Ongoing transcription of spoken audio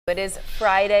It is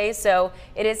Friday, so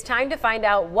it is time to find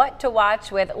out what to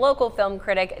watch with local film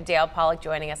critic Dale Pollack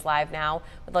joining us live now.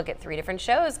 We'll look at 3 different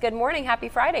shows. Good morning. Happy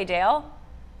Friday, Dale.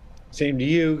 Same to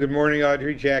you. Good morning,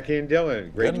 Audrey, Jackie, and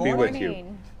Dylan. Great to be with you.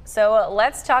 So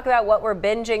let's talk about what we're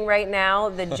binging right now.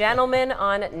 The Gentleman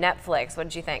on Netflix. What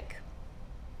did you think?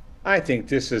 I think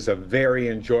this is a very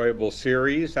enjoyable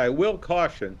series. I will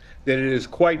caution that it is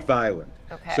quite violent.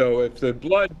 Okay. So if the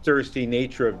bloodthirsty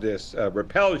nature of this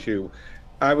repels you,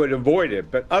 I would avoid it.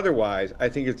 But otherwise, I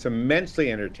think it's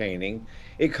immensely entertaining.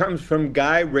 It comes from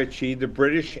Guy Ritchie, the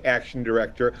British action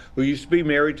director who used to be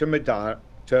married to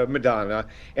Madonna,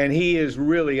 and he is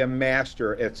really a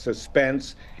master at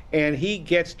suspense. And he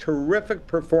gets terrific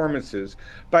performances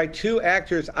by 2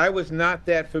 actors I was not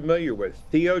that familiar with,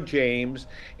 Theo James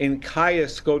and Kaya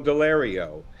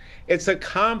Scodelario. It's a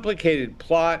complicated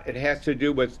plot. It has to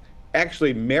do with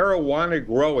actually marijuana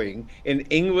growing in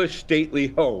English stately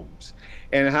homes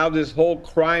and how this whole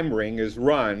crime ring is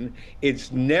run.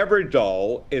 It's never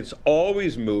dull. It's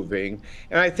always moving.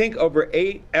 And I think over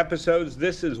 8 episodes,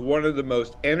 this is one of the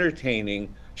most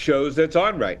entertaining shows that's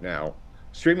on right now,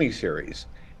 streaming series.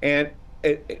 And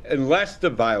unless the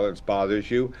violence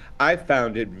bothers you, I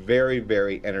found it very,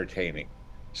 very entertaining.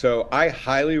 So I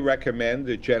highly recommend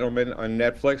The Gentleman on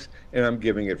Netflix, and I'm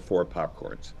giving it 4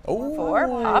 popcorns. Ooh. 4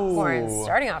 popcorns.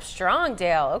 Starting off strong,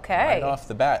 Dale. Okay. Right off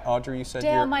the bat. Audrey, you said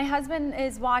Dale, my husband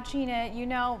is watching it. You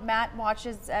know, Matt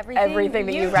watches everything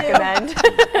that you recommend.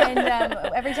 And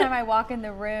every time I walk in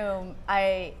the room,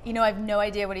 I have no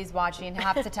idea what he's watching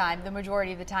half the time, the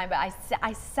majority of the time. But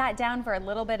I sat down for a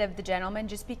little bit of The Gentleman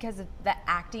just because the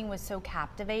acting was so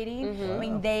captivating. I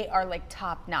mean, they are like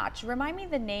top notch. Remind me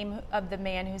the name of the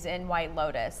man who's in White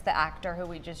Lotus, the actor who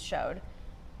we just showed.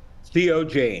 Theo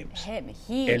James.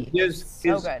 He is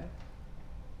so good.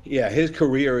 Yeah, his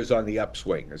career is on the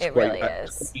upswing. It really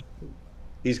is.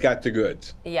 He's got the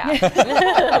goods.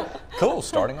 Yeah. Cool,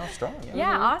 starting off strong.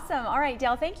 Yeah, awesome. All right,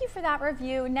 Dale, thank you for that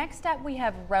review. Next up, we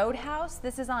have Roadhouse.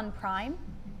 This is on Prime.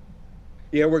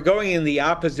 Yeah, we're going in the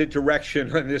opposite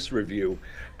direction on this review.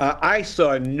 I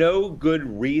saw no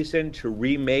good reason to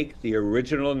remake the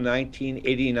original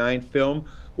 1989 film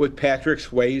with Patrick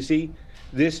Swayze.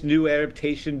 This new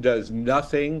adaptation does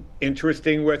nothing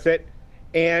interesting with it.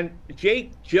 And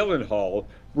Jake Gyllenhaal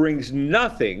brings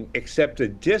nothing except a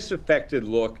disaffected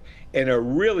look and a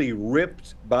really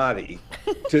ripped body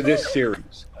to this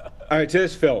series. To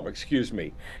this film, excuse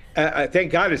me.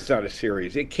 Thank God it's not a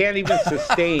series. It can't even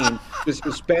sustain the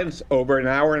suspense over an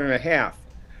hour and a half.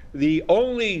 The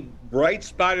only bright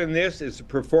spot in this is the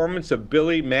performance of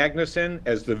Billy Magnuson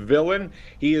as the villain.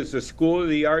 He is a School of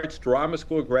the Arts drama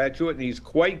school graduate, and he's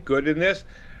quite good in this.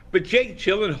 But Jake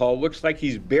Gyllenhaal looks like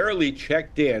he's barely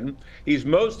checked in. He's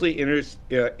mostly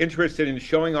interested in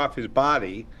showing off his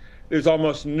body. There's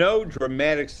almost no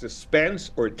dramatic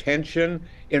suspense or tension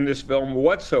in this film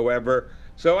whatsoever.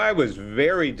 So I was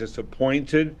very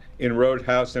disappointed in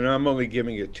Roadhouse, and I'm only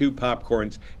giving it 2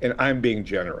 popcorns, and I'm being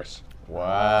generous.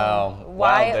 Wow.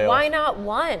 Why not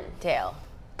 1, Dale?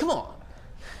 Come on.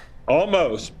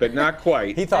 Almost, but not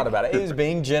quite. He thought about it. He was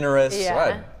being generous. Yeah.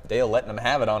 Right. Dale letting him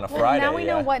have it on a Friday. Now we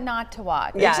know what not to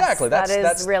watch. Yes, exactly.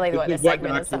 That's really what this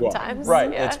segment is sometimes. sometimes.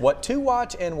 Right. Yeah. It's what to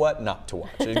watch and what not to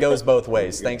watch. It goes both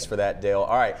ways. Thanks for that, Dale.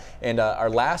 All right. And our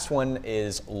last one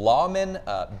is Lawman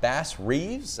Bass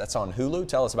Reeves. That's on Hulu.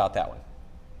 Tell us about that one.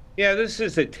 Yeah, this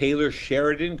is a Taylor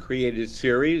Sheridan created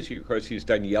series. Of course, he's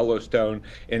done Yellowstone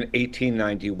in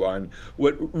 1891.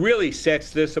 What really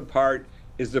sets this apart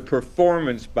is the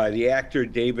performance by the actor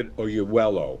David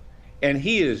Oyelowo. And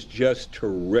he is just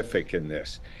terrific in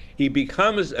this. He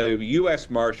becomes a U.S.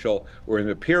 Marshal. We're in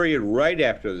the period right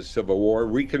after the Civil War,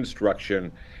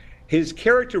 Reconstruction. His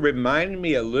character reminded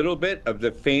me a little bit of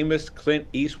the famous Clint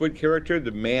Eastwood character,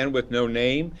 the man with no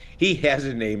name. He has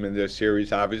a name in this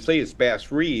series, obviously. It's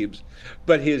Bass Reeves.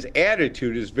 But his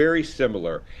attitude is very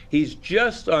similar. He's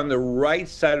just on the right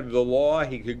side of the law.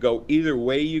 He could go either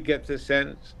way, you get the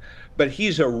sense. But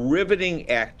he's a riveting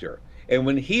actor. And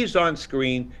when he's on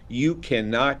screen, you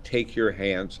cannot take your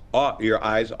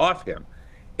eyes off him.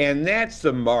 And that's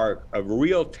the mark of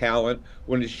real talent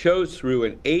when it shows through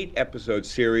an 8-episode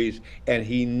series and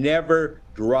he never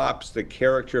drops the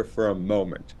character for a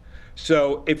moment.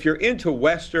 So if you're into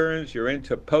Westerns, you're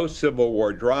into post-Civil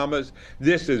War dramas,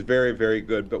 this is very, very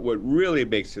good. But what really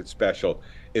makes it special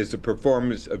is the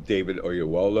performance of David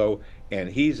Oyelowo. And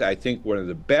he's, I think, one of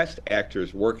the best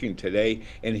actors working today,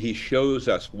 and he shows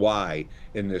us why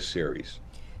in this series.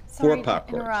 Sorry to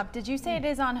interrupt. Did you say it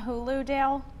is on Hulu,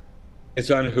 Dale? It's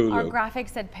on Hulu. Our graphics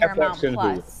said Paramount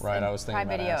Plus. Right, I was thinking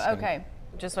Prime Video. asking. Okay.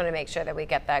 Just want to make sure that we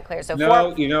get that clear. So no,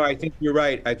 I think you're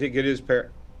right. I think it is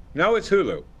No, it's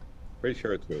Hulu. Pretty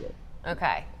sure it's Hulu.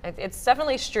 Okay, it's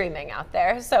definitely streaming out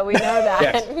there, so we know that.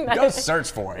 Yes. Go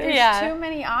search for it. Yeah. Too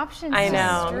many options I to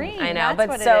know, stream. I know. That's But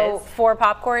what so it is. 4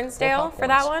 popcorns, Dale, for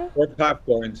that one? Or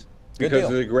popcorns Good because deal.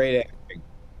 of the great acting.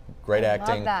 Great I love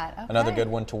acting. that. Another Okay. good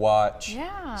one to watch.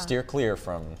 Yeah. Steer clear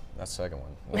from that second one.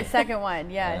 The second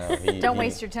one, yes. know, Don't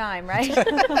waste your time, right?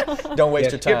 Don't waste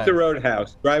Yeah, your skip time. the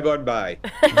Roadhouse. Drive on by.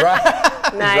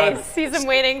 Nice. He's been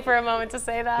waiting for a moment to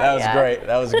say that. That was Yeah. great.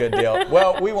 That was a good deal.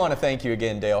 Well, we want to thank you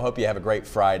again, Dale. Hope you have a great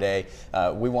Friday.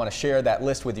 We want to share that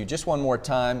list with you just one more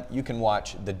time. You can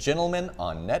watch The Gentleman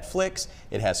on Netflix.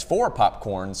 It has 4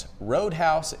 popcorns.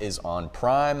 Roadhouse is on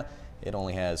Prime. It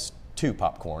only has 2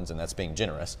 popcorns, and that's being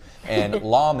generous. And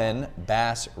Lawman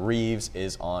Bass Reeves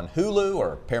is on Hulu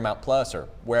or Paramount Plus or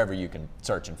wherever you can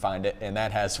search and find it, and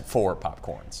that has 4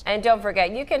 popcorns. And don't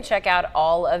forget, you can check out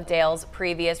all of Dale's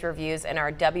previous reviews in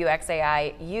our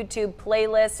WXAI YouTube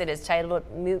playlist. It is titled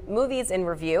Movies in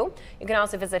Review. You can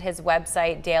also visit his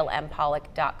website,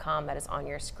 dalempolick.com. That is on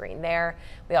your screen there.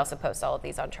 We also post all of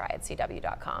these on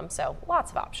tryatcw.com, so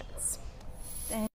lots of options.